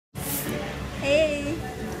Hey!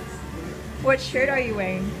 What shirt are you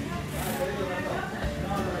wearing?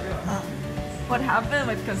 What happened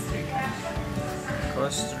with Costa Rica?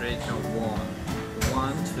 Costa Rica won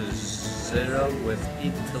 1-0 with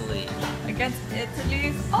Italy. Against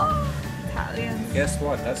Italy? Oh! Italians. Guess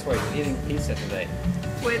what? That's why we're eating pizza today.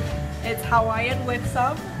 It's Hawaiian with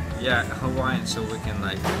some? Yeah, Hawaiian, so we can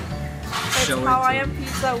like It's show Hawaiian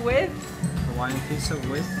pizza with? Hawaiian pizza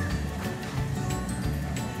with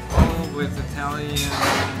with Italian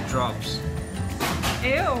drops.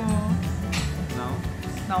 Ew. No?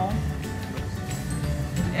 No.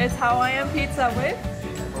 It's Hawaiian pizza with?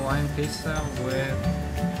 Hawaiian pizza with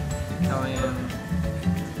Italian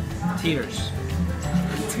tears.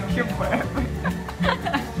 Took you forever.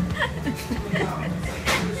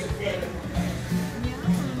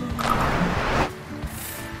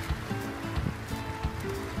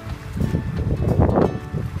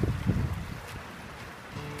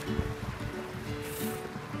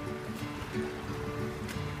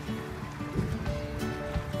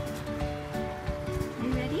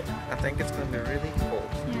 I think it's gonna be really cold.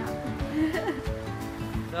 Yeah.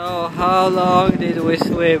 So how long did we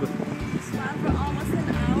swim? Swam for almost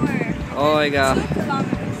an hour. Oh my god. 2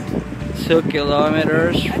 kilometers. 2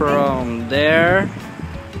 kilometers from there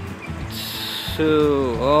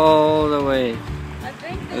to all the way I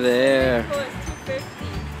think the there. swimming pool is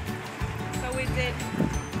 250. So we did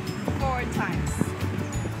 4 times.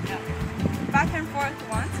 Yeah. Back and forth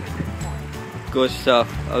once, we did 4. Good stuff.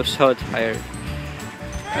 I'm so tired.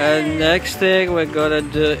 And next thing we're gonna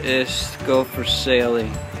do is go for sailing.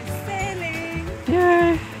 We're sailing.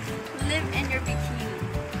 Yay! Live in your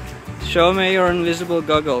bikini. Show me your invisible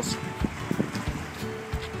goggles.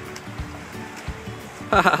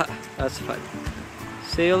 That's fun.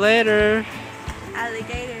 See you later.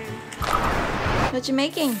 Alligator. What you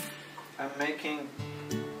making? I'm making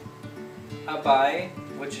abade,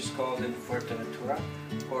 which is called in Fuerteventura,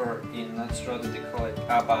 or in Lanzarote they call it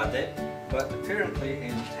abade, but apparently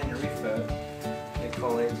in Tenerife they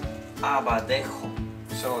call it Abadejo.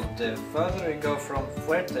 So the further you go from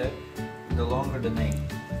Fuerte, the longer the name.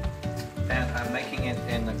 And I'm making it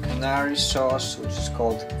in a canary sauce, which is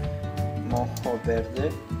called mojo verde,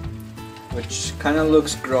 which kind of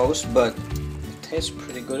looks gross, but it tastes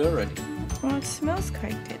pretty good already. Well, it smells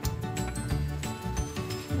quite good.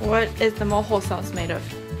 What is the mojo sauce made of?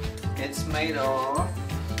 It's made of...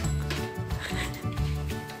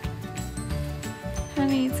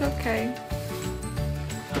 Honey, it's okay.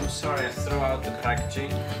 I'm sorry, I threw out the cracked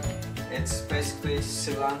gene. It's basically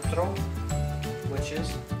cilantro, which is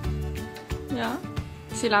Yeah.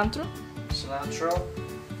 Cilantro? cilantro,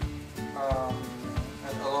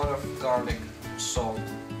 and a lot of garlic, salt,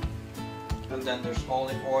 and then there's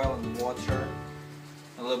olive oil and water,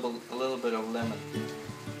 a little bit of lemon.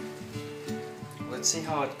 Let's see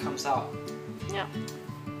how it comes out. Yeah.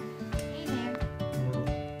 Hey there.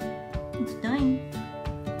 It's done.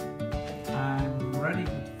 I'm ready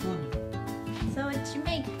with food. So what you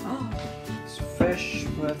make? Oh. It's fish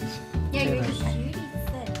with Yeah, you potatoes. already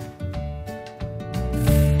said.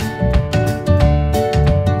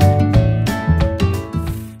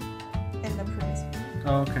 And the produce.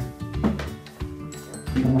 Oh, okay.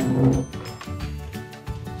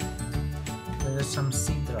 There's some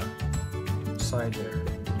sidra, cider,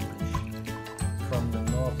 from the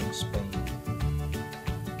northern Spain.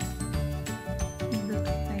 It looks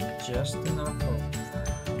like Just enough of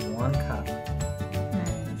 1 cup.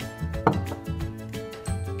 nice.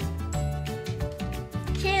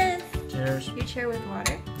 Cheers! Cheers. You share with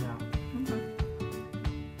water? Yeah.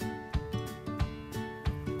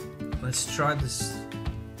 Let's try this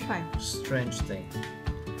Try. strange thing.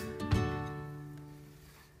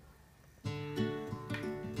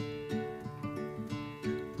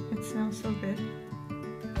 It smells so good.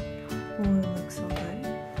 Oh, it looks so good.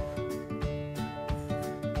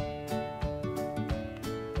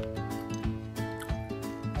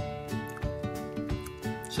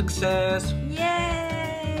 Success!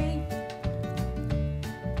 Yay!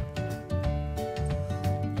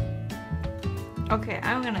 Okay,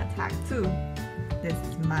 I'm gonna attack too. This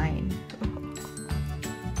is mine.